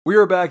We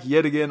are back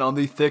yet again on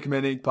the Thick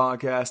Men Inc.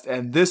 podcast,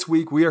 and this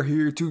week we are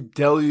here to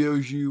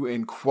deluge you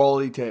in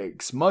quality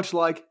takes, much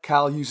like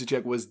Kyle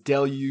Juszczyk was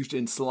deluged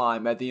in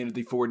slime at the end of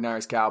the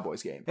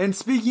 49ers-Cowboys game. And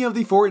speaking of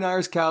the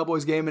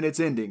 49ers-Cowboys game and its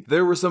ending,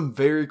 there were some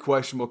very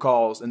questionable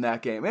calls in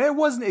that game, and it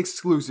wasn't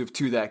exclusive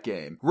to that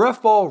game.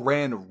 Ref ball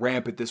ran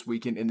rampant this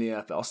weekend in the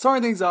NFL.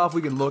 Starting things off,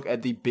 we can look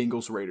at the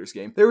Bengals-Raiders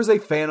game. There was a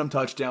phantom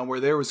touchdown where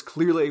there was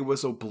clearly a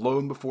whistle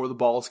blown before the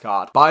ball is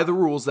caught. By the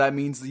rules, that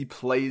means the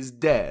play is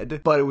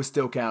dead, but it was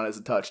still counted as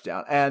a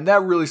touchdown, and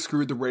that really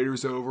screwed the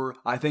Raiders over.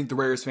 I think the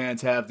Raiders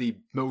fans have the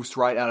most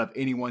right out of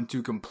anyone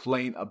to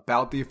complain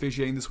about the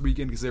officiating this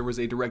weekend because there was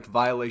a direct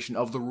violation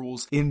of the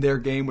rules in their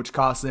game, which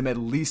cost them at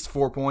least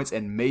 4 points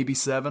and maybe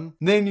 7.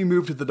 Then you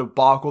move to the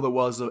debacle that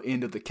was the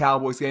end of the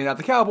Cowboys game. Now,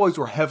 the Cowboys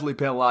were heavily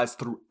penalized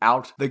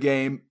throughout the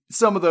game.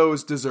 Some of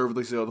those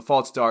deservedly so. The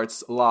false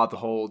starts, a lot of the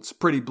holds,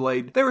 pretty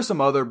blatant. There were some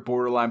other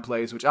borderline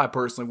plays, which I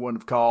personally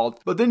wouldn't have called.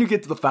 But then you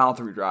get to the final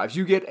 3 drives.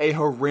 You get a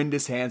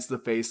horrendous hands to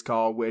the face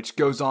call, which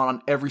goes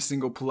on every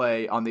single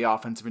play on the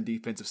offensive and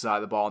defensive side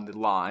of the ball on the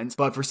lines.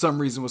 But for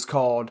some reason was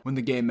called when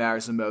the game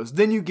matters the most.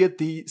 Then you get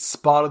the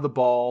spot of the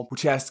ball,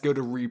 which has to go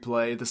to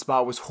replay. The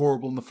spot was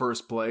horrible in the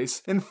first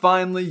place. And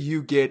finally,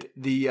 you get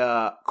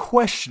the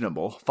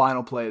questionable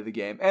final play of the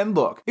game. And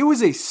look, it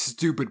was a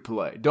stupid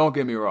play. Don't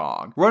get me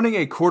wrong. Running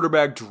a quarterback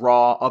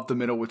draw up the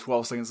middle with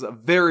 12 seconds.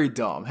 Very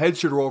dumb. Head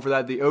should roll for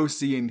that. The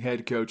OC and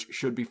head coach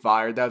should be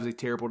fired. That was a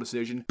terrible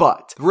decision.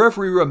 But the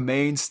referee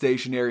remained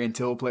stationary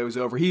until the play was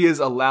over. He is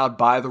allowed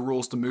by the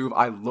rules to move.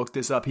 I looked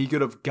this up. He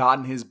could have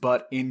gotten his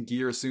butt in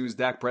gear as soon as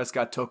Dak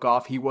Prescott took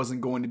off. He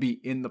wasn't going to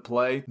be in the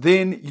play.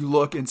 Then you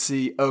look and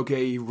see,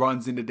 okay, he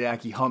runs into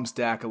Dak. He humps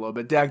Dak a little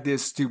bit. Dak did a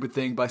stupid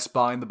thing by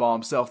spying the ball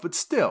himself. But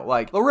still,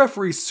 the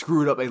referee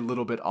screwed up a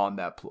little bit on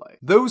that play.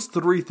 Those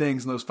 3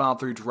 things in those final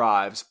 3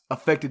 drives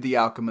affected the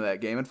outcome of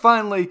that game. And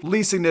finally,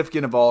 least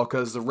significant of all,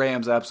 because the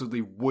Rams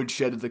absolutely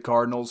woodshedded the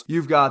Cardinals.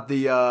 You've got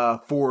the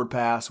forward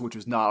pass, which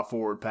was not a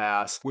forward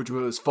pass, which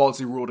was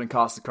falsely ruled and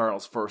cost the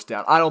Cardinals first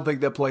down. I don't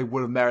think that play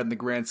would have mattered in the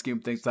grand scheme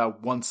of things, how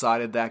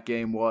one-sided that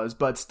game was,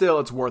 but still,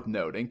 it's worth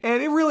noting.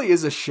 And it really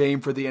is a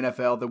shame for the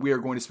NFL that we are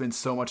going to spend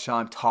so much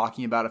time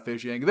talking about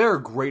officiating. There are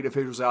great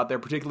officials out there,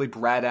 particularly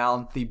Brad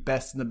Allen, the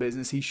best in the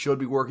business. He should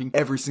be working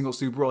every single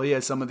Super Bowl. He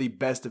has some of the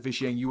best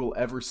officiating you will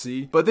ever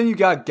see. But then you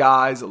got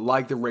guys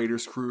like the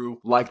Raiders crew,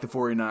 like the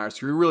 49ers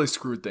crew, really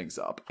screwed things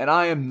up. And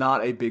I am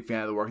not a big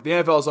fan of the work. The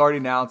NFL has already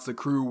announced the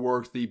crew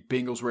worked the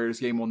Bengals-Raiders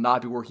game will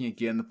not be working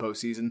again in the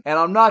postseason. And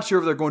I'm not sure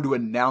if they're going to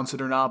announce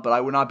it or not, but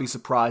I would not be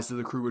surprised if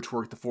the crew which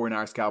worked the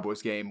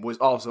 49ers-Cowboys game was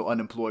also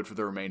unemployed for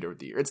the remainder of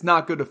the year. It's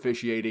not good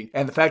officiating,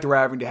 and the fact that we're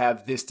having to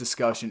have this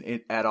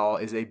discussion at all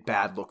is a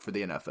bad look for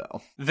the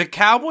NFL. The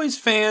Cowboys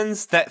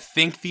fans that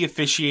think the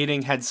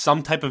officiating had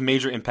some type of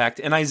major impact,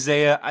 and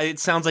Isaiah, it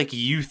sounds like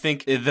you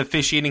think the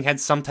officiating had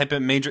some type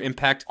of major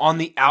impact on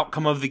the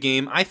outcome of the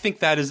game. I think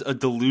that is a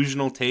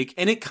delusional take,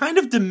 and it kind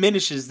of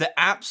diminishes the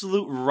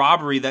absolute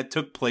robbery that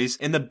took place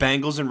in the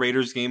Bengals and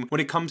Raiders game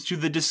when it comes to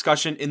the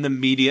discussion in the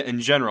media in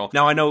general.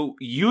 Now, I know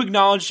you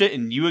acknowledged it,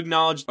 and you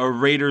acknowledged a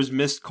Raiders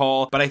missed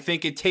call, but I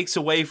think it takes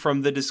away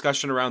from the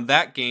discussion around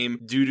that game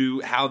due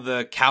to how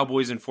the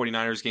Cowboys and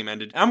 49ers game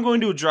ended. I'm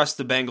going to address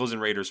the Bengals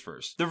and Raiders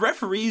first. The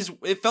referees,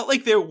 it felt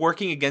like they were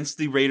working against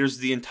the Raiders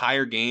the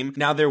entire game.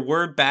 Now, there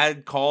were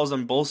bad calls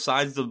on both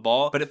sides of the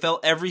ball, but it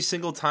felt every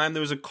single time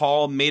there was a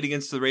call made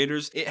against the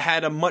Raiders, it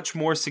had a much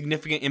more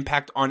significant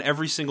impact on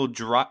every single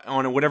drive,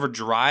 on whatever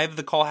drive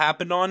the call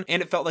happened on,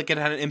 and it felt like it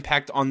had an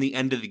impact on the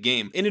end of the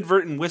game.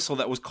 Inadvertent whistle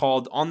that was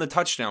called on the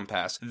touchdown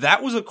pass.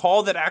 That was a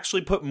call that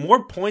actually put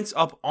more points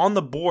up on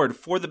the board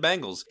for the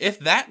Bengals. If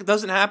that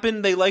doesn't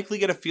happen, they likely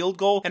get a field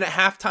goal, and at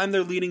halftime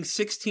they're leading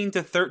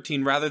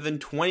 16-13 rather than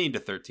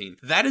 20-13.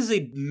 That is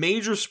a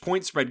major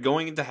point spread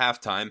going into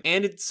halftime,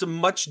 and it's a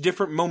much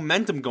different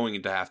momentum going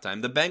into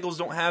halftime. The Bengals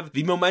don't have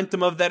the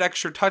momentum of that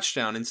extra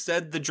touchdown.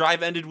 Instead, the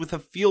drive ended with a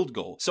field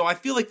goal. So I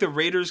feel like the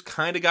Raiders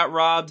kind of got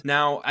robbed.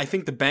 Now, I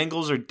think the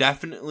Bengals are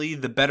definitely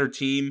the better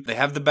team. They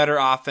have the better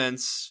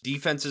offense.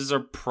 Defenses are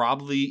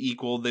probably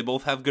equal. They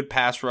both have good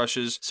pass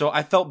rushes. So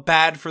I felt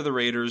bad for the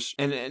Raiders.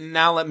 And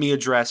now let me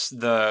address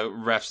the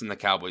refs in the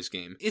Cowboys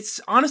game. It's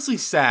honestly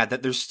sad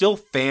that there's still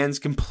fans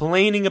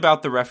complaining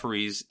about the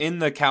referees in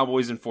the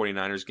Cowboys and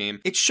 49ers game.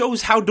 It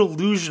shows how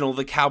delusional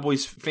the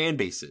Cowboys fan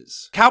base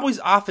is. Cowboys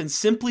offense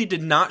simply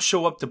did not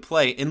show up to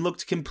play and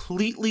looked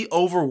completely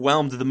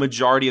overwhelmed the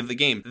majority of the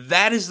game.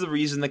 That is the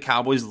reason the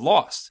Cowboys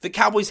lost. The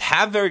Cowboys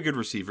have very good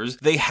receivers.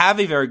 They have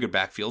a very good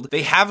backfield.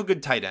 They have a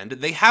good tight end.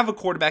 They have a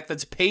quarterback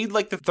that's paid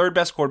like the third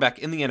best quarterback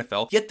in the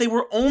NFL, yet they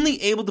were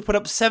only able to put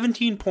up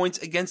 17 points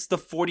against the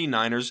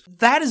 49ers.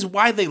 That is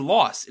why they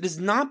lost. It is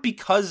not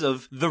because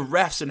of the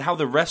refs and how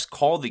the refs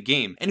called the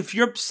game. And if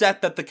you're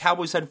upset that the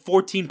Cowboys had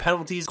 14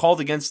 penalties called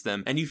against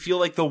them and you feel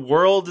like the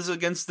world is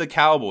against the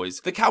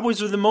Cowboys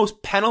are the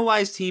most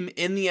penalized team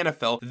in the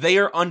NFL. They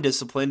are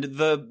undisciplined.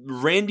 The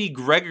Randy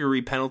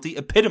Gregory penalty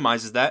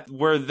epitomizes that,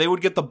 where they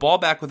would get the ball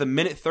back with a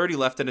minute 30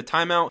 left in a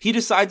timeout. He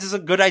decides it's a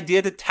good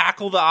idea to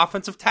tackle the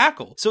offensive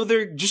tackle. So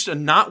they're just a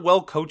not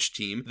well coached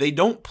team. They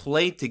don't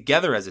play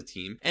together as a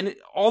team. And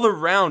all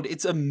around,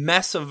 it's a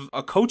mess of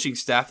a coaching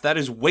staff that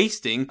is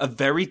wasting a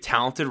very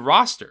talented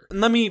roster.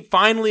 And let me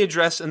finally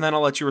address, and then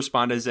I'll let you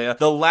respond, Isaiah,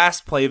 the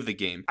last play of the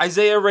game.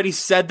 Isaiah already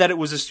said that it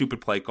was a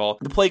stupid play call.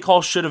 The play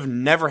call should have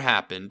never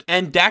happened.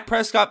 And Dak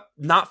Prescott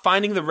not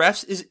finding the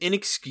refs is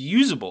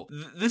inexcusable.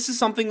 This is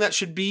something that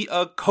should be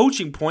a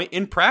coaching point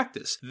in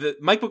practice.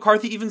 Mike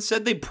McCarthy even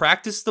said they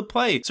practiced the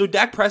play. So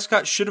Dak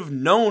Prescott should have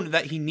known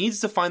that he needs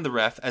to find the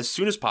ref as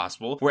soon as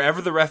possible,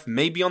 wherever the ref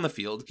may be on the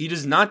field. He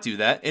does not do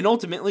that, and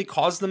ultimately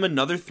caused them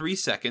another 3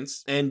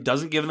 seconds and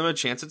doesn't give them a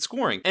chance at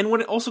scoring. And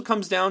when it also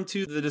comes down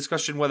to the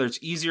discussion whether it's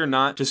easy or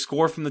not to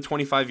score from the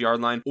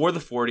 25-yard line or the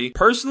 40,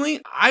 personally,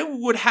 I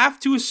would have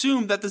to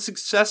assume that the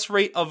success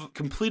rate of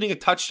completing a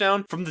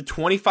touchdown from the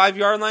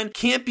 25-yard line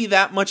can't be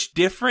that much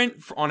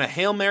different on a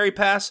Hail Mary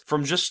pass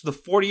from just the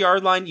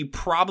 40-yard line. You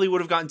probably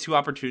would have gotten 2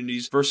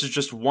 opportunities versus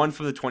just 1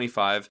 from the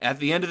 25. At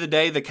the end of the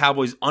day, the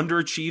Cowboys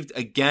underachieved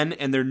again,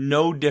 and they're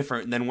no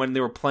different than when they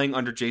were playing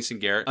under Jason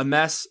Garrett. A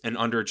mess and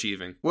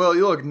underachieving. Well,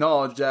 you'll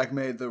acknowledge Dak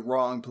made the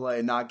wrong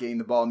play, not getting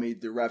the ball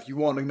made to the ref. You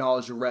won't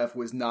acknowledge the ref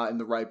was not in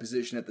the right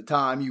position at the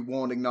time. You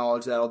won't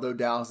acknowledge that although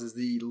Dallas is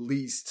the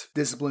least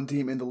disciplined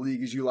team in the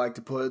league, as you like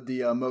to put,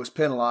 the most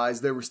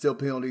penalized, there were still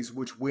penalties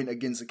which went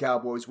against the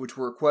Cowboys, which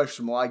were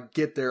questionable. I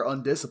get they're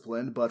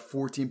undisciplined, but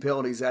 14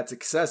 penalties, that's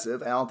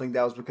excessive. I don't think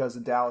that was because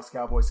the Dallas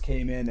Cowboys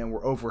came in and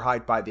were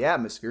overhyped by the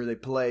atmosphere. They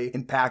play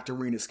in packed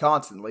arenas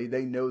constantly.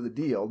 They know the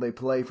deal. They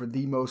play for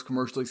the most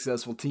commercially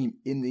successful team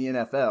in the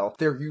NFL.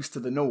 They're used to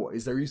the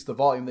noise. They're used to the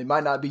volume. They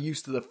might not be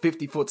used to the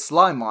 50-foot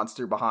slime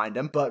monster behind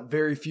them, but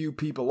very few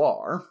people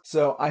are.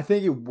 So I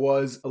think it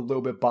was a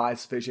little bit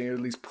biased fishing, or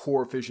at least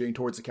poor fishing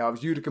towards the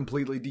Cowboys. You to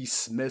completely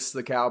dismiss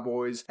the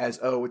Cowboys as,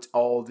 oh, it's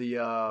all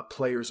the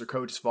players or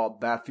coaches'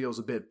 fault. That feels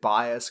a bit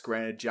biased.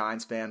 Granted,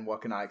 Giants fan,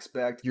 what can I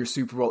expect? Your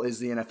Super Bowl is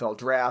the NFL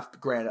draft.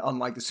 Granted,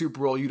 unlike the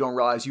Super Bowl, you don't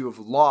realize you have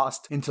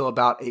lost until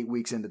about 8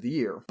 weeks into the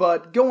year.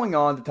 But going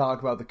on to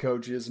talk about the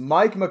coaches,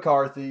 Mike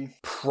McCarthy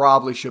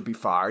probably should be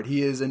fired.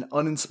 He is an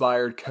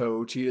uninspired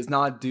coach. He does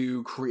not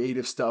do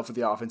creative stuff with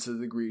the offense to the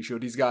degree he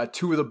should. He's got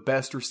 2 of the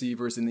best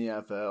receivers in the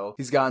NFL.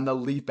 He's got an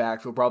elite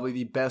backfield, probably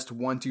the best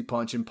 1-2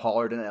 punch in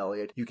Pollard and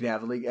Elliott you can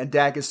have in the league. And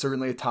Dak is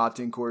certainly a top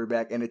 10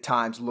 quarterback, and at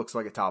times looks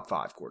like a top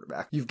 5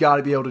 quarterback. You've got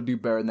to be able to do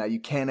better than that. You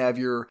can't have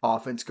your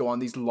offense go on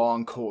these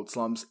long cold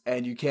slumps,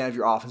 and you can't have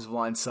your offensive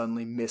line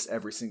suddenly miss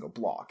every single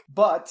block.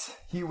 But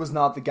he was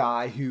not the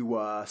guy who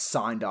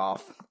signed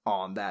off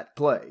on that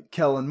play.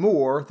 Kellen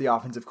Moore, the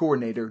offensive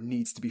coordinator,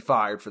 needs to be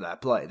fired for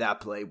that play.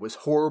 That play was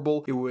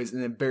horrible. It was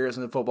an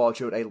embarrassment of football. It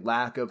showed a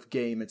lack of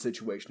game and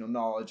situational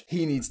knowledge.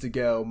 He needs to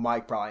go.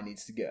 Mike probably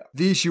needs to go.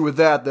 The issue with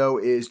that, though,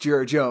 is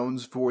Jerry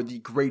Jones, for the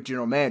great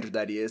general manager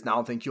that he is, and I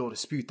don't think you'll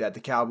dispute that.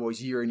 The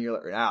Cowboys, year in,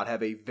 year out,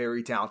 have a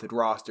very talented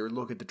roster.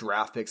 Look at the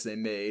draft picks they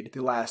made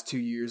the last 2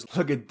 years.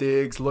 Look at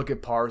Diggs. Look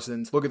at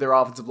Parsons. Look at their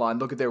offensive line.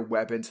 Look at their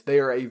weapons. They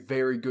are a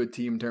very good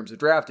team in terms of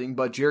drafting,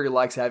 but Jerry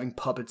likes having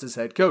puppets as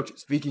head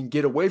coaches. If he can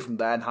get away from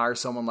that and hire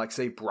someone like,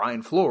 say,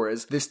 Brian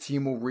Flores, this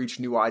team will reach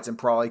new heights and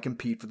probably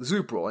compete for the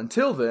Super Bowl.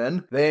 Until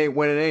then, they ain't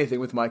winning anything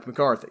with Mike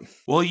McCarthy.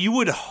 Well, you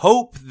would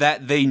hope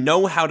that they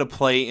know how to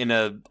play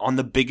on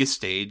the biggest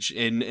stage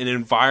in an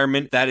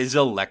environment that is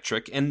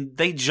electric, and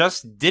they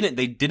just didn't.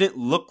 They didn't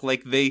look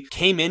like they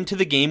came into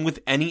the game with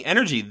any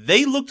energy.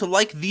 They looked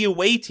like the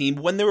away team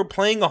when they were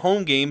playing a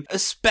home game,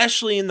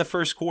 especially in the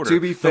first quarter. To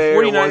be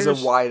fair, it was a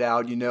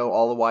whiteout. You know,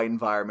 all the white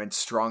environments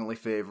strongly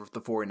favor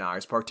the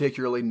 49ers,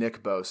 particularly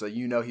Nick Bosa.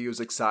 You know he was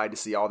excited to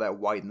see all that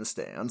white in the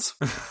stands.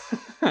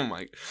 Oh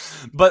my.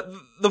 But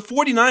the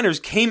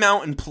 49ers came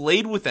out and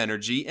played with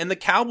energy, and the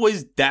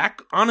Cowboys,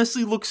 Dak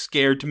honestly looked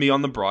scared to me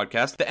on the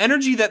broadcast. The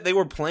energy that they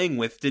were playing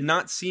with did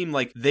not seem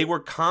like they were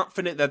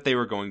confident that they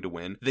were going to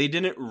win. They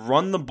didn't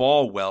run the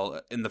ball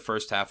well in the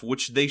first half,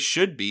 which they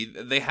should be.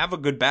 They have a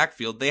good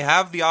backfield. They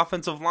have the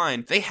offensive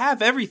line. They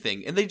have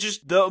everything, and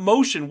the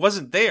emotion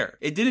wasn't there.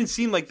 It didn't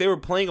seem like they were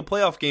playing a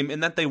playoff game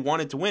and that they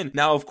wanted to win.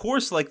 Now, of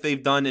course, like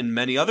they've done in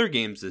many other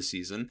games this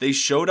season, they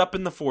showed up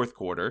in the fourth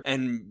quarter,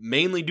 and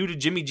mainly due to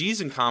Jimmy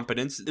G's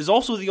incompetence is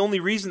also the only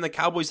reason the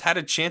Cowboys had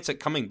a chance at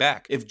coming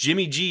back. If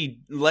Jimmy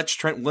G lets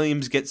Trent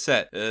Williams get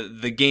set,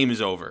 the game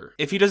is over.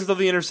 If he doesn't throw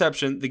the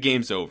interception, the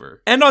game's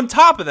over. And on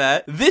top of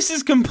that, this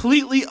is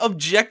completely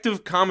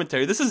objective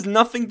commentary. This has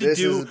nothing to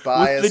do with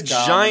the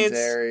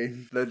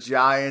Giants. The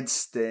Giants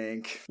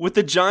stink. With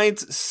the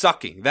Giants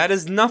sucking. That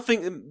is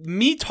nothing.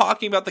 Me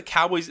talking about the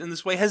Cowboys in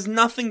this way has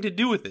nothing to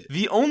do with it.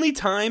 The only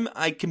time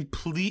I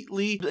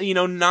completely,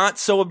 not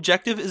so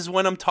objective is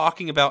when I'm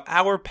talking about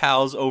our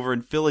pals over in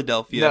in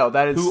Philadelphia. No,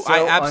 that is who so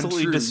I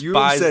absolutely untrue. despise. You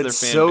have said their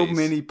fan so base.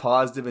 many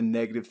positive and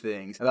negative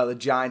things about the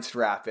Giants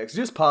draft picks.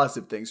 Just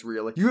positive things,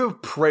 really. You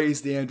have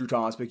praised the Andrew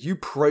Thomas pick. You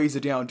praised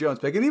the Deion Jones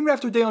pick. And even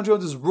after Deion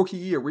Jones' rookie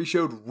year, we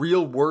showed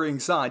real worrying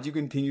signs. You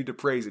continue to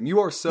praise him. You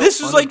are so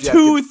This was like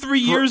unobjective 2-3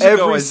 years for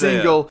ago, every Isaiah.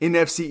 single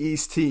NFC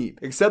East team,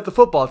 except the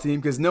football team,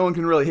 because no one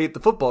can really hate the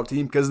football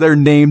team because they're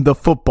named the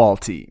football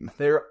team.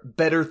 There are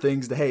better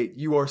things to hate.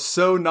 You are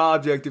so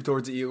non-objective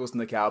towards the Eagles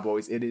and the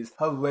Cowboys. It is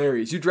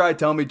hilarious. You try to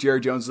tell me Jerry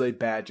Jones is a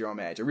bad general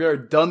manager. We are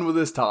done with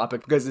this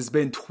topic because it's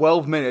been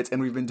 12 minutes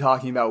and we've been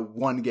talking about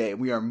one game.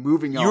 We are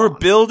moving on. You are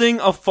building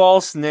a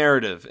false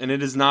narrative, and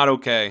it is not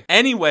okay.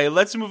 Anyway,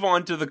 let's move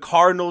on to the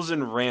Cardinals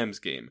and Rams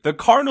game. The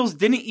Cardinals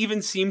didn't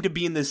even seem to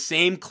be in the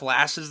same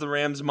class as the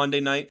Rams Monday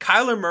night.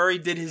 Kyler Murray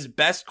did his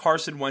best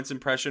Carson Wentz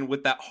impression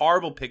with that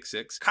horrible pick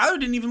six. Kyler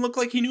didn't even look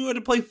like he knew how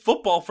to play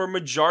football for a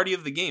majority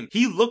of the game.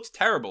 He looked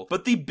terrible.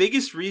 But the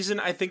biggest reason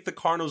I think the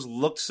Cardinals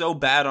looked so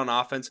bad on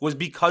offense was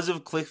because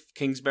of Cliff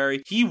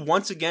Kingsbury. He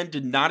once again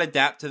did not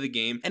adapt to the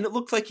game, and it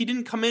looked like he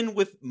didn't come in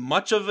with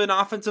much of an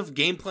offensive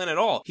game plan at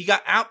all. He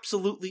got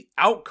absolutely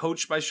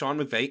outcoached by Sean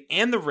McVay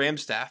and the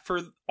Rams staff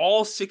for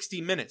all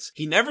 60 minutes.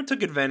 He never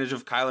took advantage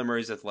of Kyler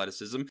Murray's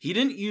athleticism. He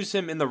didn't use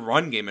him in the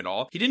run game at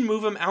all. He didn't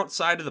move him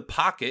outside of the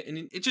pocket, and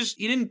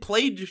he didn't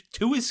play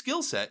to his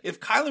skill set. If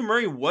Kyler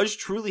Murray was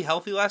truly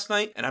healthy last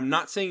night, and I'm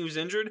not saying he was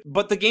injured,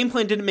 but the game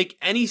plan didn't make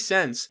any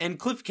sense, and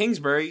Cliff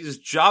Kingsbury's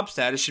job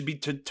status should be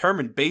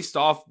determined based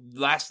off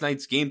last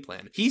night's game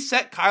plan. He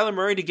set Kyler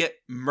Murray to get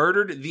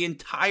murdered the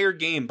entire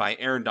game by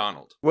Aaron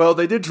Donald. Well,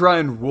 they did try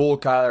and roll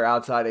Kyler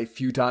outside a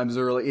few times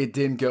early. It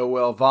didn't go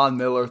well. Von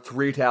Miller,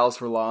 3 tackles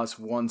for loss,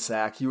 1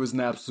 sack. He was an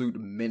absolute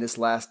menace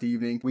last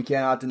evening. We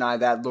cannot deny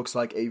that. Looks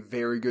like a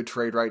very good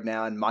trade right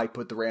now and might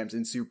put the Rams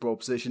in Super Bowl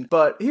position.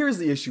 But here's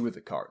the issue with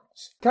the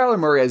Cardinals. Kyler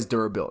Murray has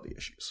durability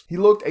issues. He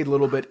looked a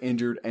little bit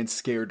injured and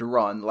scared to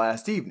run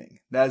last evening.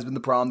 That has been the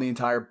problem the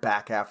entire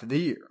back half of the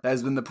year. That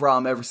has been the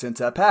problem ever since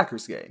that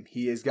Packers game.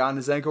 He has gotten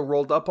his ankle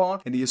rolled up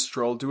on, and he has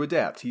struggled to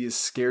adapt. He is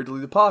scared to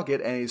leave the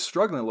pocket, and he's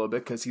struggling a little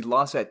bit because he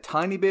lost that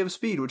tiny bit of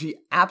speed, which he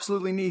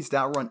absolutely needs to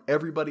outrun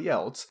everybody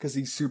else because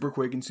he's super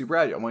quick and super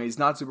agile. When he's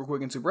not super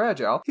quick and super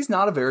agile, he's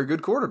not a very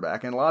good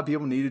quarterback, and a lot of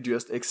people need to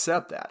just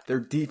accept that.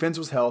 Their defense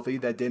was healthy.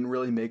 That didn't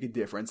really make a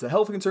difference. The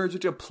health concerns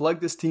which have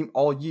plagued this team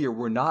all year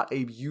were not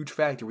a huge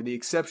factor, with the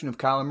exception of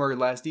Kyler Murray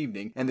last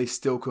evening, and they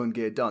still couldn't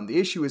get it done. The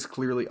issue is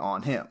clearly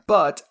on him.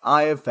 But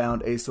I have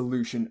found a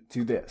solution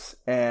to this,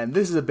 and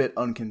this is a bit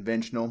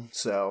unconventional,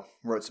 so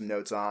wrote some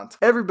notes on it.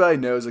 Everybody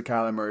knows that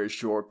Kyler Murray is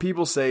short.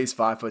 People say he's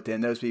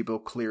 5'10". Those people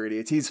clear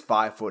idiots. He's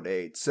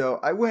 5'8". So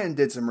I went and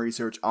did some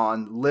research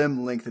on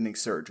limb lengthening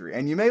surgery,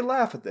 and you may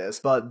laugh at this,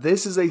 but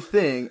this is a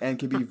thing and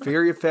can be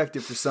very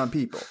effective for some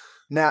people.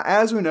 Now,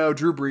 as we know,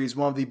 Drew Brees,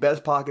 one of the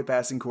best pocket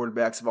passing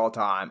quarterbacks of all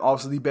time,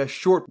 also the best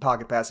short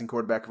pocket passing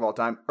quarterback of all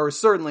time, or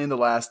certainly in the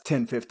last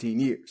 10-15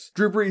 years.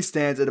 Drew Brees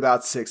stands at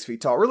about 6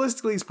 feet tall.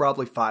 Realistically, he's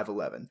probably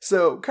 5'11".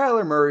 So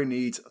Kyler Murray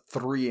needs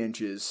 3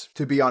 inches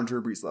to be on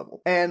Drew Brees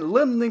level. And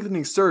limb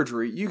lengthening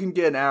surgery, you can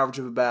get an average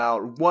of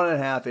about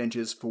 1.5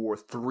 inches for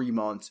 3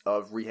 months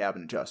of rehab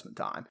and adjustment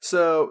time.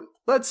 So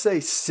let's say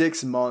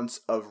 6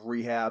 months of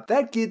rehab.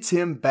 That gets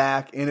him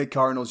back in a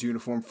Cardinals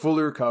uniform,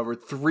 fully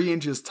recovered, 3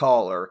 inches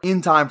taller,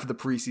 in time for the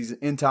preseason,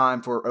 in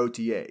time for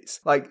OTAs.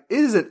 Like, it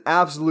is an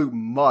absolute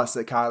must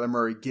that Kyler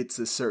Murray gets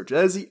this surgery.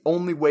 That is the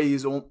only way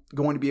he's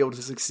going to be able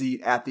to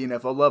succeed at the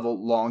NFL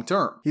level long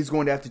term. He's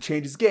going to have to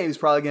change his game. He's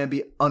probably going to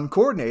be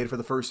uncoordinated for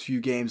the first few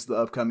games of the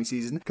upcoming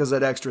season because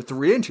that extra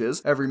 3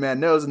 inches, every man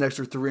knows an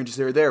extra 3 inches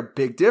here or there,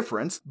 big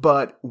difference.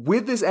 But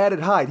with this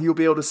added height, he'll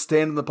be able to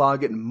stand in the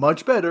pocket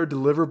much better,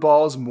 deliver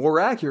balls more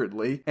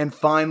accurately, and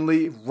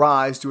finally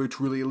rise to a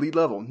truly elite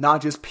level,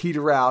 not just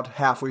peter out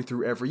halfway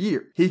through every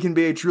year. He can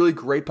be a truly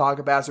great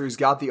pocket passer. He's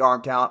got the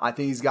arm talent. I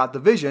think he's got the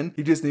vision.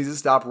 He just needs to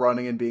stop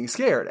running and being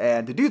scared.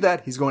 And to do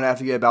that, he's going to have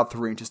to get about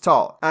 3 inches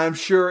taller. I'm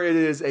sure it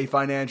is a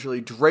financially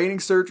draining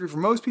surgery for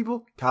most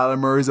people. Kyler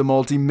Murray is a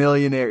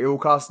multi-millionaire. It will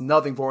cost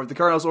nothing for him. If the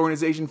Cardinals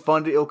organization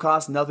funded it, will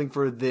cost nothing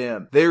for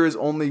them. There is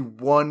only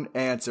one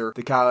answer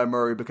to Kyler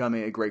Murray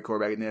becoming a great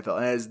quarterback in the NFL,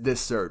 and that is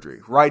this surgery.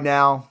 Right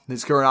now,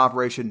 his current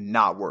operation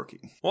not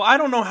working. Well, I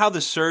don't know how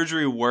the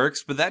surgery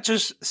works, but that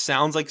just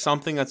sounds like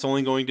something that's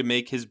only going to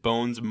make his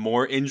bones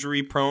more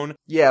injury prone.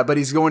 Yeah, but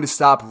he's going to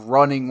stop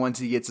running once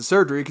he gets the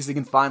surgery because he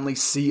can finally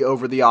see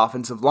over the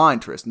offensive line,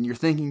 Tristan. You're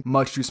thinking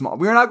much too small.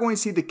 We're not going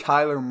to see the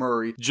Kyler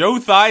Murray. Joe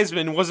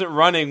Theismann wasn't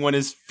running when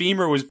his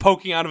femur was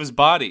poking out of his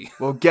body.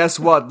 Well, guess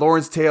what?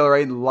 Lawrence Taylor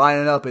ain't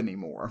lining up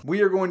anymore.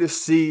 We are going to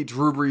see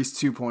Drew Brees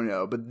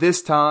 2.0, but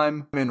this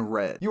time in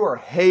red. You are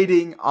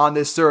hating on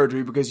this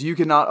surgery because you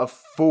cannot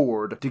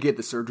afford to get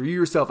the surgery. surgery. You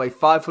yourself, a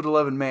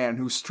 5'11" man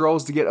who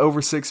strolls to get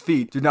over 6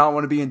 feet, do not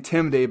want to be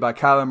intimidated by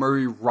Kyler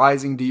Murray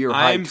rising to your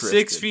height. I'm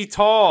 6 feet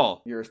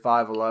tall. You're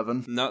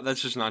 5'11". No,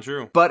 that's just not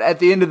true. But at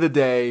the end of the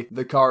day,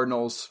 the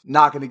Cardinals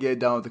not going to get it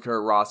done with the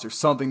current roster.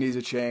 Something needs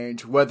to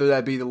change, whether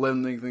that be the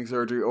limb lengthening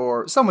surgery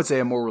or some would say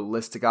a more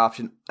realistic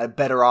option, a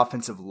better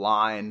offensive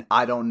line.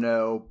 I don't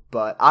know,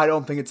 but I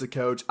don't think it's a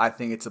coach. I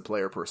think it's a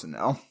player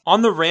personnel.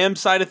 On the Rams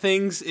side of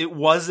things, it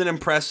was an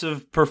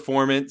impressive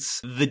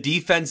performance. The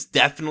defense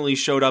definitely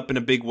showed up in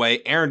a big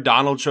way. Aaron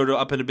Donald showed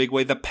up in a big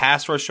way. The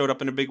pass rush showed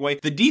up in a big way.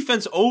 The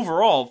defense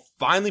overall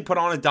finally put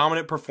on a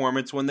dominant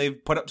performance when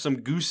they've put up some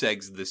goose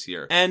eggs this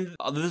year. And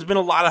there's been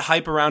a lot of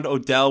hype around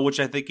Odell, which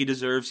I think he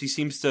deserves. He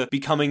seems to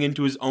be coming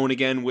into his own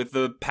again with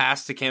the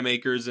pass to Cam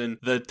Akers and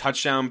the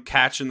touchdown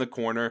catch in the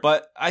corner.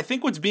 But I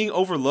think what's being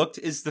overlooked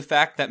is the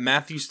fact that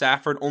Matthew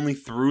Stafford only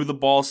threw the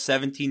ball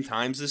 17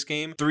 times this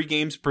game. 3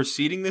 games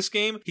preceding this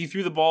game, he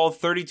threw the ball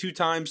 32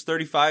 times,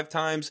 35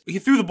 times. He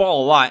threw the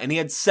ball a lot, and he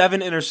had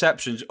 7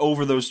 interceptions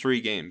over those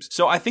 3 games.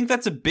 So I think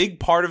that's a big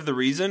part of the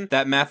reason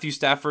that Matthew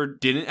Stafford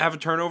didn't have a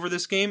turnover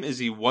this game, is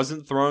he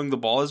wasn't throwing the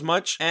ball as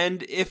much.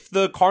 And if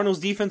the Cardinals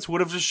defense would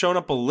have just shown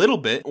up a little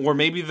bit, or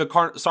maybe the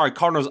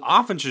Cardinals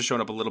offense just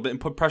shown up a little bit and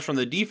put pressure on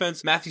the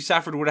defense, Matthew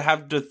Stafford would have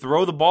had to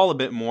throw the ball a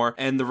bit more,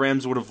 and the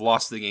Rams would have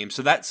lost the game.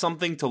 So that's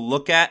something to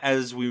look at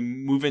as we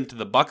move into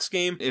the Bucs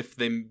game. If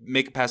they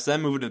make it past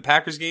them, move into the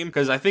Packers game,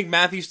 because I think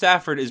Matthew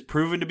Stafford is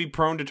proven to be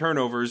prone to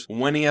turnovers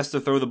when he has to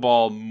throw the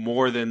ball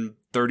more than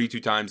 32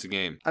 times a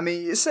game. I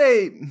mean, you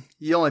say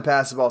he only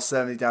passed the ball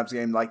 70 times a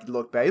game like he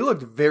looked bad. He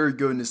looked very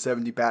good in his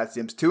 70 pass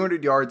attempts.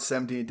 200 yards,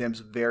 17 attempts,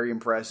 very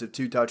impressive.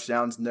 2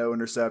 touchdowns, no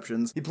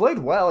interceptions. He played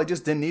well. He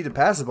just didn't need to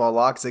pass the ball a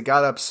lot because they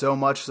got up so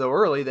much so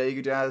early that you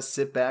could just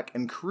sit back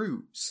and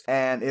cruise.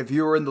 And if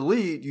you were in the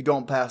lead, you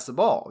don't pass the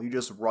ball. You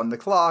just run the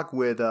clock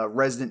with a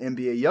resident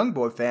NBA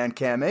Youngboy fan,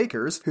 Cam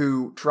Akers,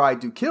 who tried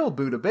to kill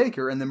Buda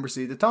Baker and then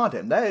proceeded to taunt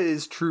him. That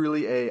is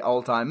truly a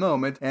all-time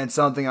moment and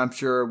something I'm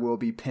sure will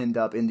be pinned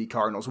up in the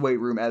Cardinals weight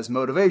room as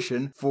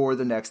motivation for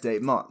the next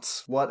 8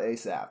 months. What a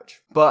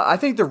savage. But I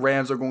think the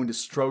Rams are going to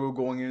struggle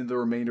going into the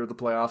remainder of the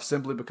playoffs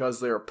simply because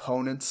they're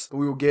opponents.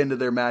 We will get into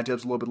their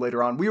matchups a little bit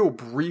later on. We will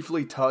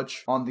briefly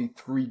touch on the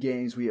 3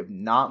 games we have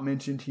not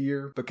mentioned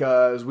here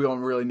because we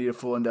don't really need a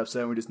full in-depth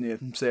set. We just need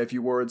to say a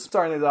few words.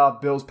 Starting it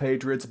off,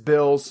 Bills-Patriots.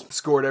 Bills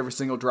scored every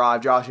single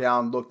drive. Josh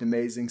Allen looked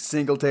amazing.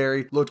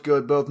 Singletary looked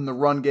good both in the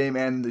run game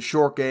and in the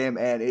short game,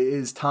 and it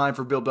is time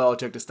for Bill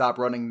Belichick to stop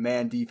running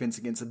man defense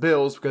against the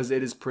Bills because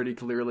it is pretty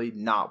clearly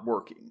not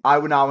working. I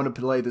would not want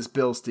to play this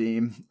Bills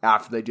team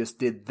after they just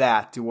did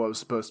that to what was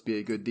supposed to be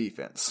a good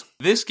defense.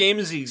 This game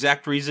is the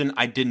exact reason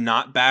I did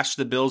not bash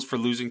the Bills for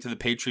losing to the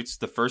Patriots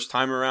the first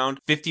time around.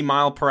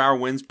 50-mile-per-hour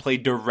winds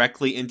played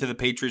directly into the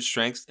Patriots'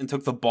 strengths and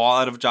took the ball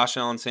out of Josh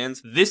Allen's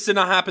hands. This did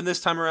not happen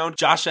this time around.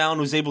 Josh Allen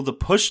was able to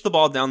push the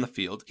ball down the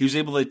field. He was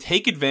able to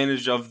take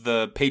advantage of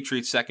the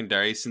Patriots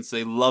secondary since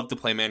they love to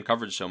play man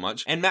coverage so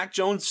much. And Mac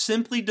Jones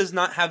simply does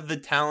not have the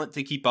talent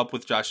to keep up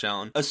with Josh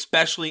Allen,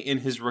 especially in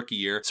his rookie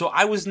year. So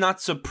I was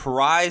not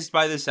surprised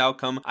by this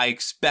outcome. I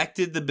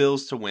expected the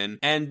Bills to win.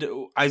 And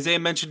Isaiah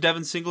mentioned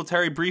Devin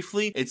Singletary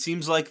briefly. It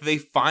seems like they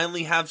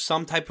finally have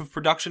some type of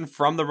production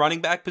from the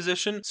running back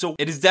position. So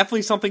it is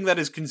definitely something that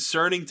is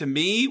concerning to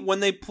me when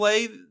they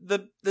play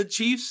the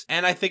Chiefs.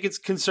 And I think it's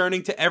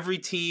concerning to every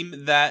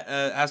team that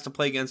has to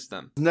play against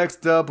them.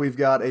 Next up, we've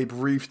got a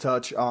brief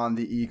touch on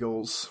the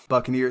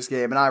Eagles-Buccaneers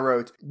game. And I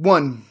wrote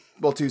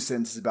 2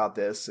 sentences about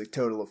this, a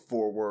total of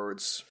 4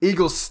 words.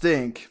 Eagles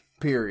stink,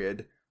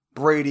 period.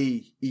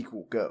 Brady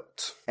equal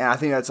GOAT. And I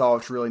think that's all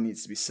which really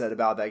needs to be said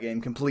about that game.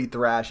 Complete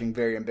thrashing,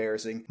 very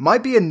embarrassing.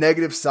 Might be a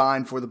negative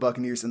sign for the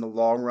Buccaneers in the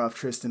long run if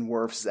Tristan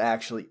Wirfs is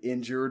actually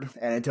injured.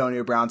 And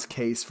Antonio Brown's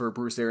case for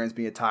Bruce Arians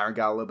being a tyrant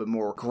got a little bit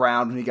more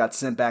ground when he got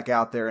sent back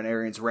out there and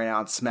Arians ran out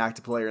and smacked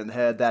a player in the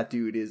head. That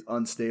dude is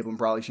unstable and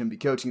probably shouldn't be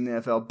coaching in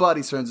the NFL, but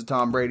he's friends with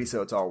Tom Brady,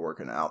 so it's all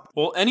working out.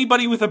 Well,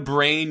 anybody with a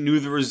brain knew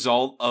the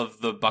result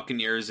of the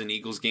Buccaneers and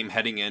Eagles game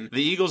heading in.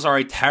 The Eagles are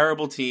a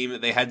terrible team.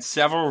 They had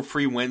several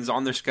free wins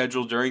on their schedule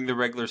during the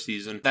regular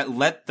season that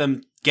let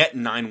them get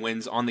 9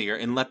 wins on the year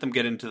and let them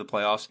get into the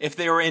playoffs. If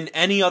they were in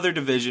any other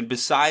division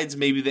besides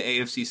maybe the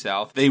AFC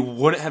South, they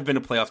wouldn't have been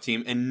a playoff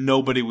team and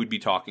nobody would be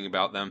talking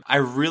about them. I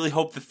really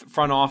hope the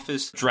front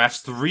office drafts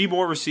 3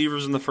 more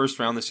receivers in the first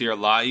round this year. A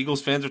lot of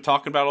Eagles fans are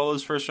talking about all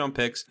those first round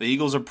picks. The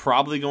Eagles are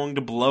probably going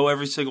to blow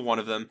every single one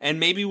of them. And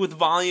maybe with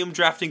volume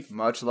drafting,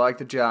 much like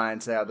the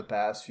Giants have the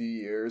past few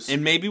years.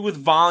 And maybe with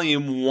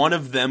volume, one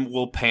of them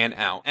will pan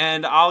out.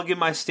 And I'll give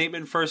my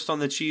statement first on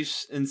the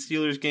Chiefs and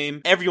Steelers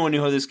game. Everyone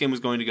knew how this game was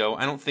going to go.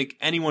 I don't think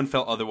anyone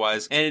felt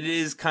otherwise. And it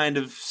is kind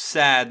of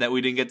sad that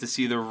we didn't get to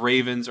see the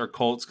Ravens or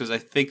Colts, because I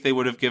think they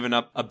would have given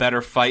up a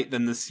better fight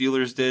than the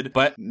Steelers did.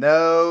 But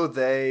no,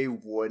 they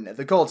wouldn't.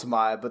 The Colts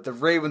might, but the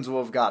Ravens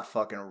will have got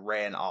fucking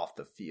ran off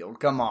the field.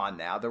 Come on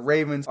now. The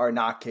Ravens are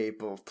not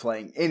capable of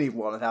playing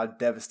anyone with how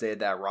devastated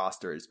that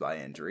roster is by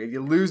injury. If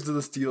you lose to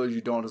the Steelers,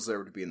 you don't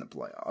deserve to be in the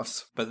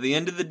playoffs. But at the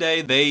end of the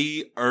day,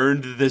 they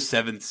earned the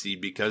 7th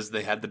seed because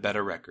they had the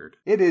better record.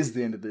 It is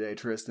the end of the day,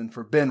 Tristan,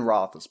 for Ben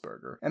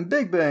Roethlisberger. And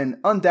Big Ben,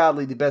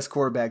 undoubtedly the best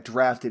quarterback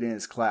drafted in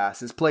his class,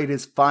 has played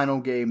his final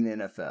game in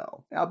the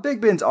NFL. Now,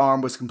 Big Ben's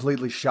arm was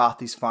completely shot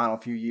these final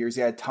few years.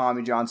 He had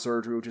Tommy John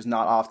surgery, which is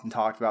not often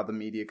talked about in the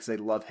media because they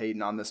love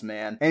hating on this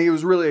man. And he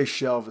was really a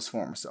shell of his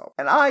former self.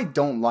 And I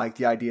don't like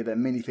the idea that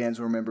many fans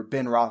will remember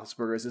Ben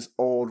Roethlisberger as this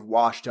old,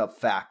 washed-up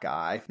fat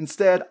guy.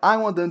 Instead, I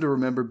want them to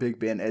remember Big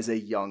Ben as a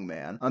young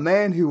man. A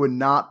man who would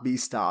not be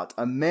stopped.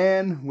 A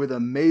man with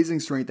amazing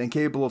strength and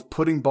capable of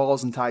putting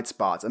balls in tight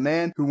spots. A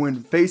man who,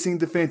 when facing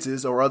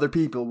defenses or other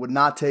people, would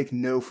not take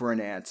no for an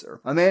answer.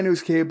 A man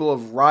who's capable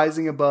of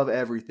rising above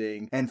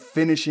everything and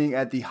finishing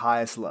at the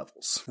highest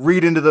levels.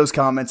 Read into those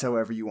comments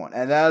however you want.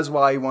 And that is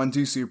why he won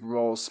 2 Super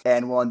Bowls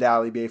and will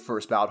undoubtedly be a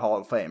first ballot Hall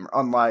of Famer,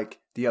 unlike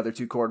the other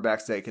 2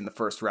 quarterbacks taken in the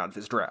first round of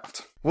his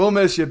draft. We'll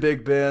miss you,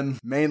 Big Ben,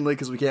 mainly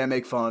because we can't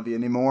make fun of you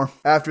anymore.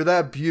 After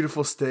that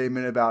beautiful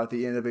statement about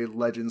the end of a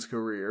legend's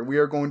career, we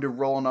are going to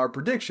roll on our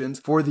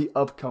predictions for the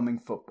upcoming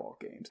football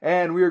games.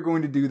 And we are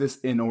going to do this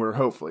in order,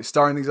 hopefully.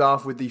 Starting these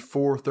off with the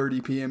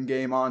 4:30 p.m.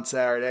 game on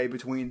Saturday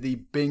between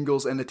the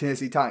Bengals and the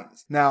Tennessee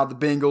Titans. Now, the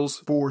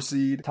Bengals, 4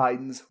 seed,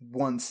 Titans,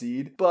 1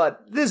 seed.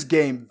 But this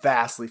game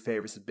vastly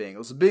favors the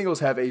Bengals. The Bengals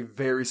have a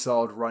very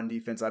solid run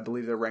defense. I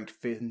believe they're ranked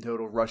 5th in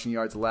total rushing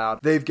yards allowed.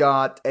 They've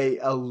got a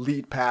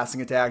elite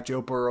passing attack.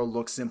 Joe Burrow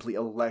looks simply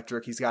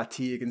electric. He's got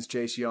T against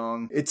Chase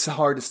Young. It's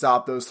hard to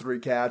stop those 3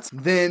 cats.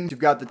 Then you've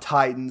got the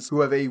Titans,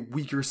 who have a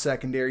weaker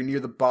secondary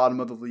near the bottom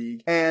of the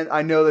league. And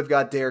I know they've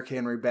got Derrick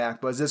Henry back,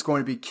 but is this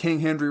going to be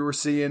King Henry we're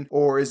seeing,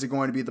 or is it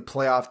going to be the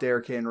playoff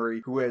Derrick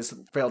Henry, who has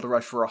failed to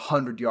rush for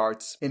 100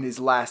 yards in his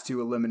last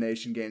 2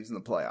 elimination games in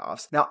the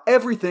playoffs? Now,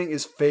 everything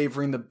is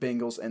favoring the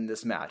Bengals in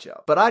this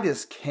matchup, but I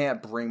just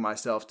can't bring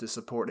myself to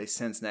support a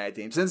Cincinnati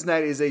team.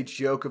 Cincinnati is a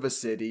joke of a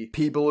city.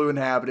 People who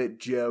inhabit it,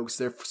 jokes.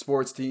 Their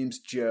sports teams,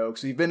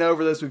 jokes. We've been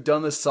over this. We've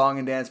done this song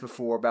and dance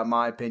before about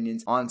my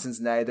opinions on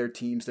Cincinnati, their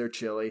teams, their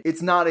chili.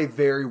 It's not a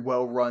very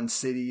well-run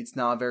city. It's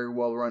not a very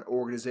well-run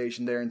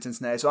organization there in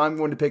Cincinnati. So I'm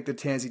going to pick the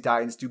Tennessee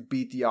Titans to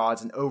beat the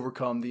odds and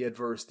overcome the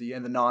adversity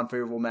and the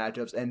non-favorable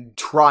matchups and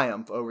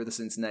triumph over the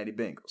Cincinnati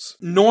Bengals.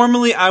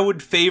 Normally, I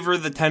would favor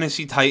the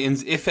Tennessee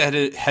Titans if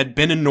it had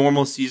been a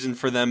normal season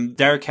for them.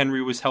 Derrick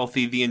Henry was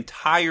healthy the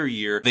entire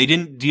year. They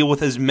didn't deal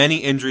with as many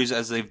injuries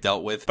as they've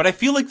dealt with. But I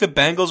feel like the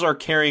Bengals are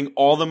carrying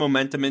all the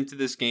momentum into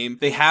this game.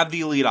 They have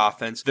the elite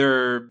offense.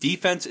 Their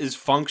defense is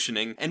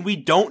functioning. And we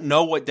don't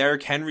know what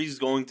Derrick Henry is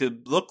going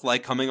to look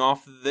like coming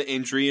off the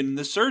injury and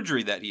the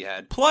surgery that he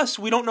had. Plus,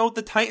 we don't know what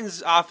the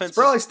Titans offense It's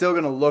probably still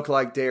going to look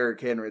like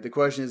Derrick Henry. The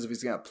question is if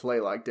he's going to play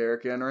like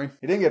Derrick Henry.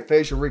 He didn't get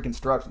facial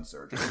reconstruction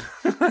surgery.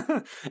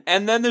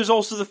 And then there's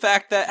also the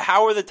fact that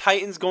how are the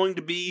Titans going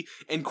to be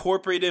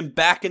incorporated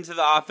back into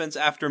the offense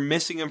after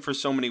missing him for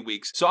so many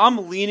weeks? So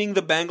I'm leaning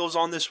the Bengals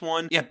on this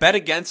one. Yeah, bet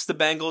against the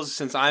Bengals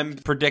since I'm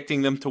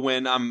predicting them to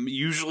win. I'm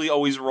usually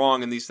always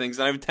wrong in these things.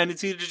 And I have a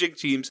tendency to jig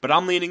teams, but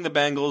I'm leaning the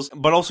Bengals.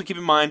 But also keep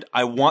in mind,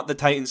 I want the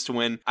Titans to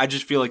win. I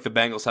just feel like the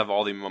Bengals have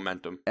all the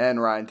momentum.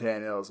 And Ryan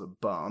Tannehill is a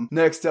bum.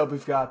 Next up,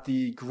 we've got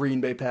the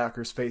Green Bay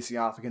Packers facing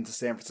off against the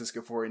San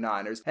Francisco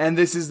 49ers. And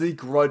this is the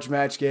grudge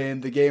match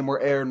game, the game where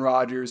Aaron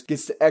Rodgers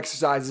gets to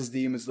exercise his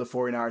demons the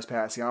 49ers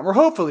passing on, or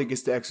hopefully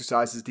gets to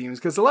exercise his demons,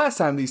 because the last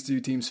time these 2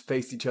 teams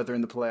faced each other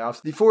in the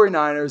playoffs, the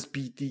 49ers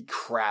beat the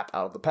crap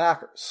out of the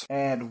Packers.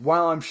 And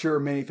while I'm sure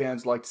many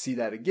fans would like to see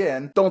that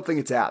again, don't think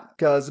it's happening,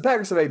 because the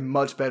Packers have a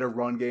much better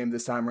run game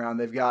this time around.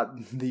 They've got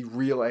the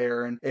real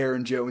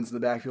Aaron Jones in the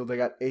backfield. They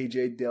got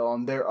A.J.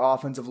 Dillon. Their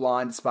offensive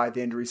line, despite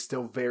the injury, is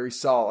still very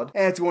solid.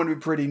 And it's going to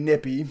be pretty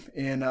nippy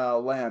in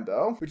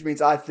Lambeau, which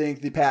means I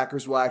think the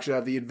Packers will actually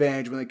have the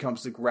advantage when it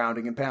comes to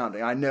grounding and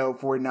pounding. I know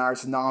 49ers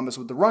synonymous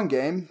with the run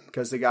game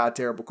because they got a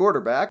terrible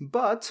quarterback,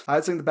 but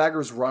I think the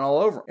Packers run all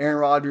over. Aaron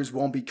Rodgers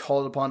won't be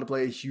called upon to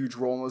play a huge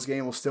role in this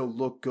game. Will still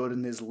look good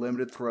in his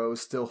limited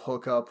throws, still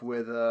hook up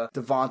with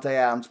Devontae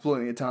Adams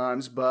plenty of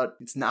times, but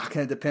it's not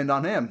going to depend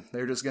on him.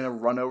 They're just going to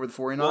run over the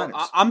 49ers.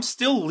 Well, I'm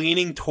still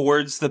leaning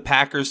towards the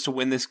Packers to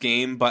win this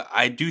game, but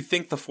I do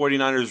think the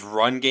 49ers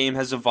run game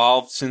has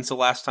evolved since the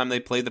last time they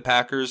played the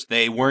Packers.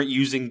 They weren't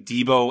using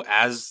Debo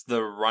as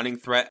the running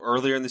threat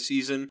earlier in the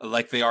season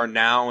like they are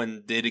now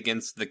and did against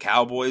against the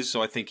Cowboys,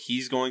 so I think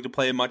he's going to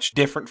play a much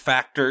different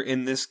factor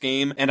in this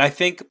game. And I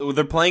think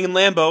they're playing in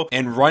Lambeau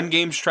and run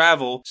games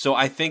travel, so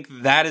I think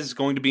that is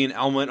going to be an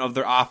element of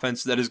their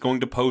offense that is going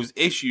to pose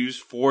issues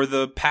for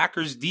the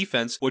Packers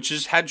defense, which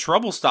has had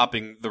trouble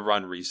stopping the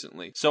run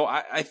recently. So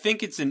I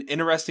think it's an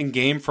interesting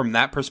game from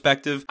that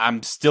perspective.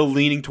 I'm still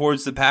leaning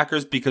towards the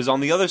Packers because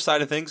on the other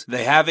side of things,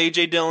 they have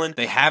A.J. Dillon,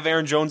 they have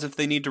Aaron Jones if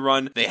they need to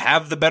run, they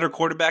have the better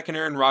quarterback in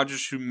Aaron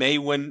Rodgers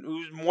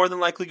who's more than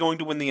likely going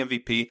to win the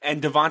MVP,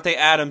 and Devontae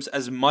Adams,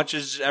 as much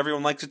as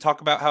everyone likes to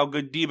talk about how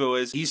good Debo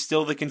is, he's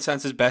still the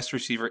consensus best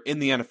receiver in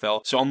the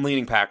NFL, so I'm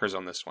leaning Packers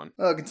on this one.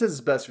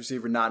 Consensus best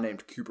receiver not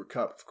named Cooper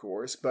Kupp, of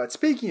course, but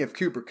speaking of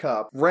Cooper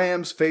Kupp,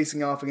 Rams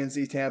facing off against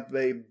the Tampa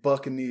Bay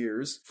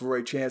Buccaneers for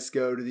a chance to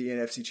go to the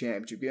NFC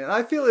Championship game. And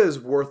I feel it is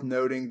worth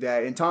noting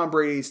that in Tom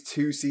Brady's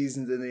 2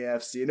 seasons in the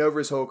NFC and over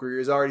his whole career,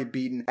 he's already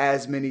beaten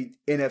as many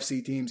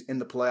NFC teams in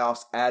the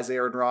playoffs as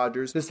Aaron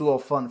Rodgers. Just a little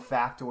fun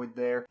factoid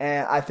there.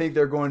 And I think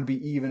they're going to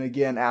be even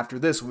again after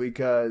this week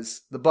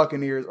because the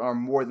Buccaneers are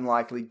more than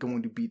likely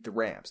going to beat the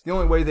Rams. The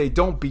only way they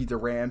don't beat the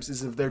Rams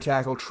is if their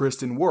tackle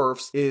Tristan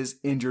Wirfs is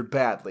injured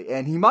badly.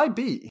 And he might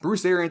be.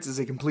 Bruce Arians is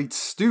a complete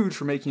stooge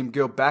for making him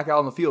go back out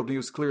on the field when he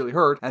was clearly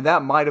hurt, and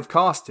that might have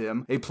cost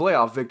him a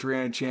playoff victory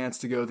and a chance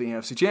to go to the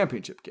NFC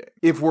Championship game.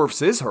 If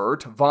Wirfs is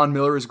hurt, Von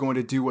Miller is going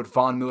to do what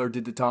Von Miller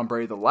did to Tom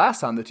Brady the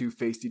last time the two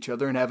faced each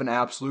other and have an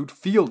absolute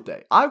field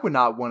day. I would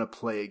not want to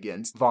play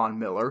against Von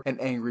Miller, an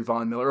angry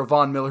Von Miller, a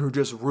Von Miller who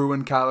just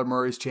ruined Kyler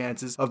Murray's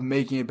chances of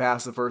making it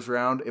past the first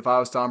round. If I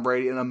was Tom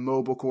Brady and a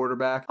mobile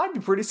quarterback, I'd be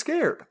pretty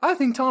scared. I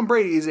think Tom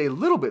Brady is a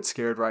little bit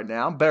scared right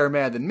now, better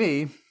man than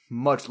me.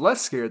 Much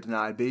less scared than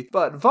I'd be,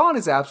 but Von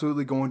is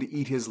absolutely going to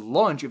eat his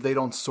lunch if they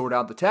don't sort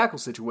out the tackle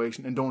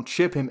situation and don't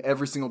chip him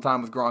every single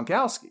time with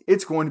Gronkowski.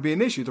 It's going to be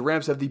an issue. The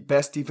Rams have the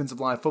best defensive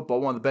line of football,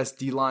 one of the best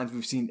D-lines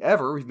we've seen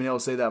ever. We've been able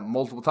to say that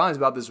multiple times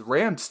about this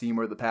Rams team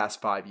over the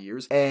past 5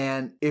 years,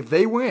 and if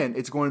they win,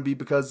 it's going to be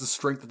because of the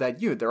strength of that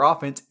unit. Their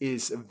offense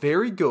is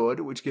very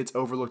good, which gets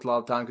overlooked a lot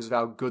of the time because of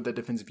how good that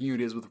defensive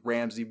unit is with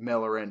Ramsey,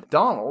 Miller, and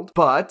Donald,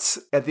 but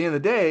at the end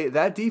of the day,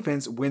 that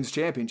defense wins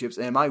championships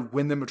and might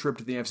win them a trip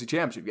to the NFC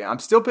Championship game. I'm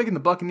still picking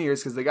the Buccaneers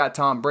because they got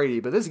Tom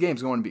Brady, but this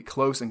game's going to be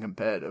close and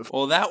competitive.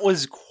 Well, that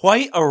was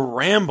quite a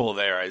ramble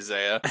there,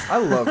 Isaiah. I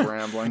love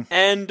rambling.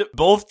 And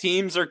both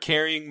teams are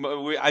carrying,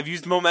 I've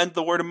used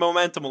the word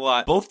momentum a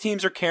lot. Both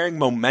teams are carrying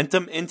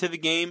momentum into the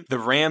game. The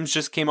Rams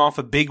just came off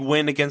a big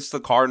win against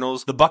the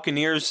Cardinals. The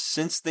Buccaneers,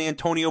 since the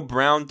Antonio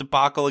Brown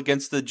debacle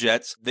against the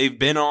Jets, they've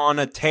been on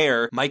a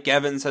tear. Mike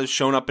Evans has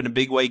shown up in a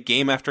big way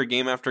game after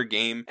game after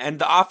game, and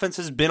the offense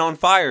has been on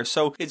fire.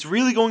 So it's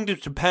really going to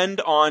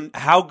depend on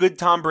how good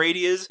Tom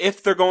Brady is,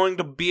 if they're going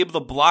to be able to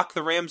block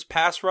the Rams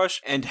pass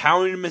rush, and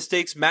how many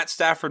mistakes Matt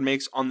Stafford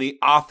makes on the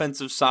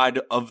offensive side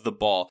of the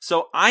ball.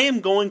 So I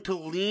am going to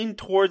lean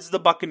towards the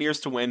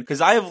Buccaneers to win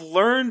because I have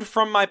learned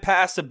from my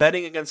past of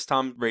betting against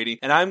Tom Brady,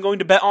 and I'm going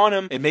to bet on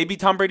him. It may be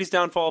Tom Brady's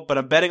downfall, but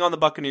I'm betting on the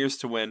Buccaneers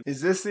to win.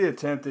 Is this the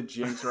attempted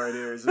jinx right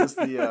here? Is this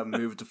the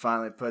move to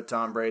finally put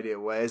Tom Brady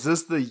away? Is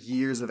this the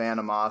years of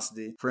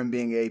animosity for him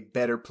being a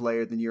better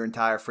player than your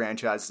entire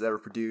franchise has ever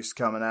produced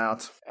coming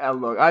out?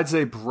 Look, I'd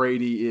say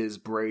Brady is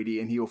Brady,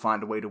 and he will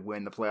find a way to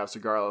win the playoffs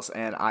regardless,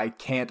 and I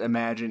can't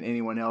imagine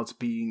anyone else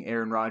beating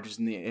Aaron Rodgers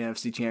in the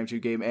NFC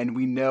Championship game, and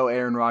we know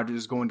Aaron Rodgers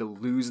is going to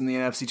lose in the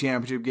NFC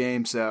Championship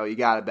game, so you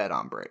gotta bet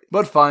on Brady.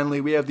 But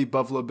finally, we have the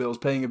Buffalo Bills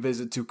paying a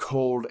visit to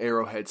cold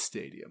Arrowhead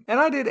Stadium.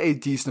 And I did a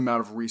decent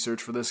amount of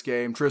research for this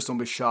game. Tristan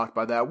will be shocked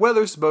by that.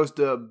 Weather's supposed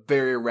to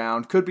vary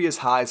around, could be as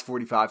high as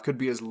 45, could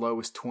be as low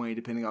as 20,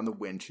 depending on the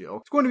wind chill.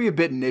 It's going to be a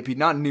bit nippy,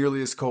 not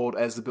nearly as cold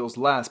as the Bills'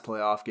 last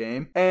playoff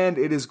game, and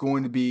it is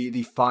going to be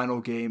the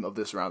final game of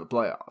this round of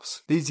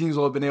playoffs. These teams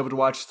will have been able to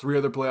watch 3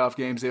 other playoff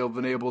games. They'll have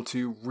been able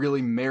to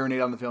really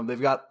marinate on the film.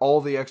 They've got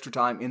all the extra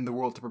time in the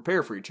world to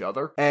prepare for each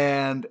other,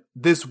 and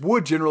this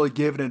would generally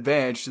give an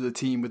advantage to the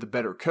team with a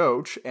better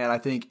coach, and I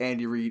think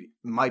Andy Reid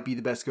might be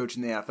the best coach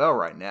in the NFL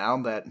right now.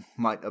 That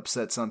might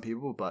upset some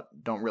people,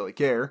 but don't really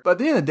care. But at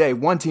the end of the day,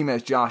 one team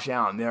has Josh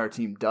Allen, the other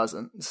team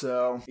doesn't.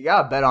 So you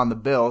gotta bet on the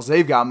Bills.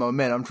 They've got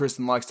momentum.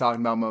 Tristan likes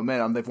talking about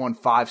momentum. They've won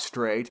 5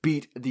 straight,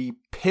 beat the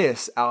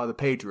piss out of the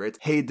Patriots,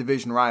 hated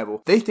division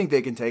rival. They think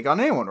they can take on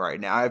anyone right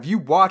now. If you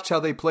watch how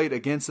they played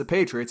against the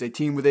Patriots, a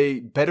team with a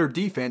better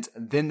defense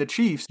than the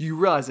Chiefs, you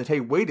realize that,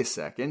 hey, wait a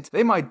second,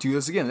 they might do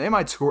this again. They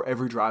might score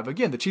every drive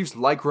again. The Chiefs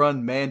like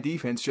run man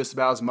defense just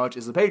about as much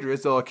as the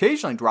Patriots. They'll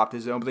occasionally drop the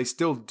zone, but they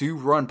still do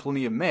run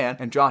plenty of man,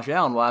 and Josh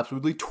Allen will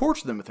absolutely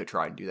torch them if they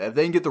try to do that. If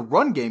they can get the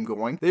run game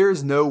going, there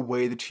is no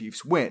way the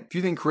Chiefs win. If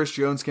you think Chris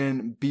Jones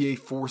can be a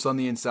force on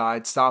the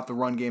inside, stop the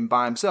run game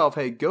by himself,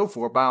 hey, go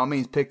for it. By all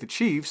means, pick the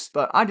Chiefs,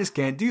 but I just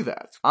can't do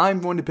that.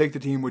 I'm going to pick the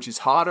team which is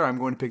hotter. I'm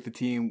going to pick the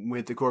team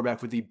with the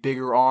quarterback with the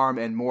bigger arm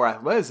and more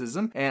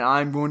athleticism, and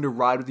I'm going to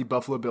ride with the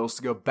Buffalo Bills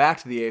to go back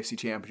to the AFC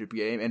Championship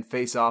game and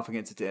face off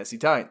against the Tennessee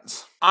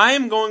Titans. I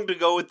am going to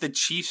go with the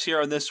Chiefs here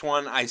on this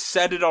one. I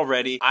said it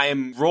already. I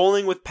am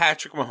rolling with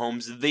Patrick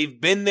Mahomes. They've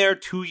been there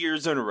 2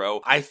 years in a row.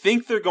 I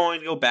think they're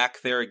going to go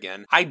back there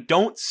again. I'm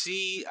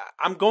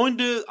going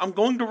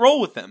to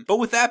roll with them. But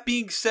with that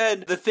being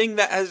said, the thing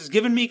that has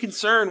given me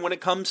concern when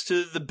it comes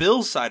to the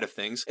Bills side of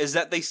things is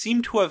that they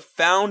seem to have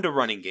found a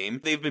running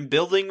game. They've been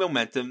building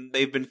momentum.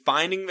 They've been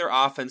finding their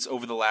offense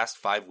over the last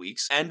 5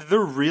 weeks, and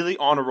they're really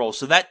on a roll.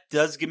 So that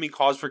does give me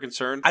cause for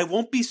concern. I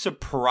won't be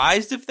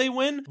surprised if they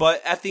win,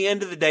 but at the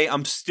end of the day,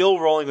 I'm still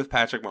rolling with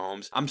Patrick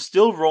Mahomes. I'm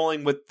still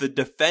rolling with the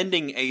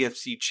defending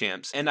AFC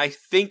champs, and I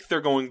think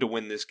they're going to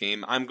win this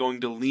game. I'm going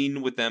to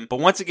lean with them. But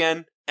once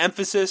again,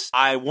 emphasis,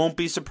 I won't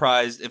be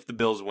surprised if the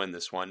Bills win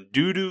this one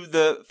due to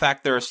the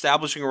fact they're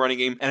establishing a running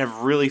game and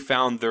have really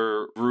found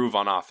their groove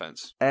on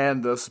offense.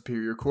 And the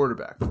superior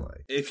quarterback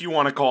play. If you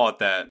want to call it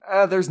that.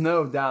 There's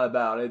no doubt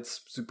about it.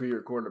 It's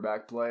superior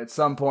quarterback play. At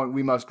some point,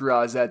 we must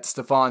realize that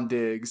Stephon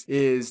Diggs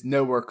is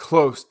nowhere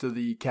close to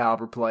the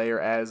caliber player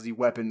as the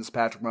weapons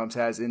Patrick Mahomes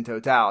has in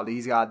totality.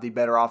 He's got the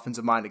better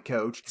offensive-minded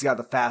coach. He's got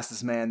the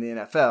fastest man in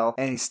the NFL,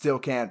 and he still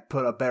can't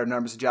put up better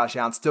numbers than Josh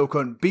Allen. Still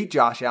couldn't beat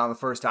Josh Allen the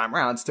first time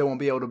around. Still won't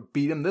be able to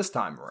beat him this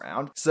time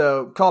around.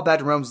 So call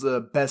Patrick Mahomes the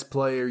best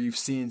player you've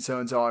seen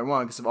so-and-so all in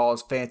one because of all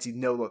his fancy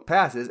no-look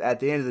passes. At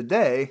the end of the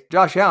day,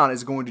 Josh Allen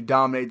is going to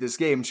dominate this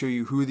game and show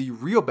you who the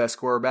real best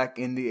quarterback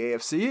in the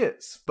AFC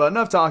is. But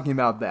enough talking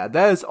about that.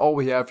 That is all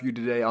we have for you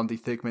today on the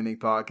Thick Men Inc.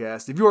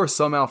 podcast. If you are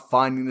somehow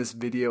finding this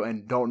video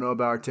and don't know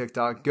about our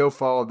TikTok, go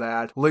follow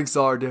that. Links to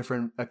all our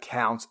different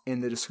accounts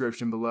in the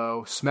description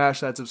below. Smash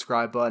that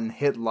subscribe button,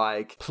 hit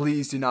like.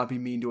 Please do not be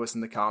mean to us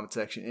in the comment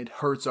section. It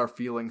hurts our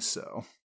feelings so.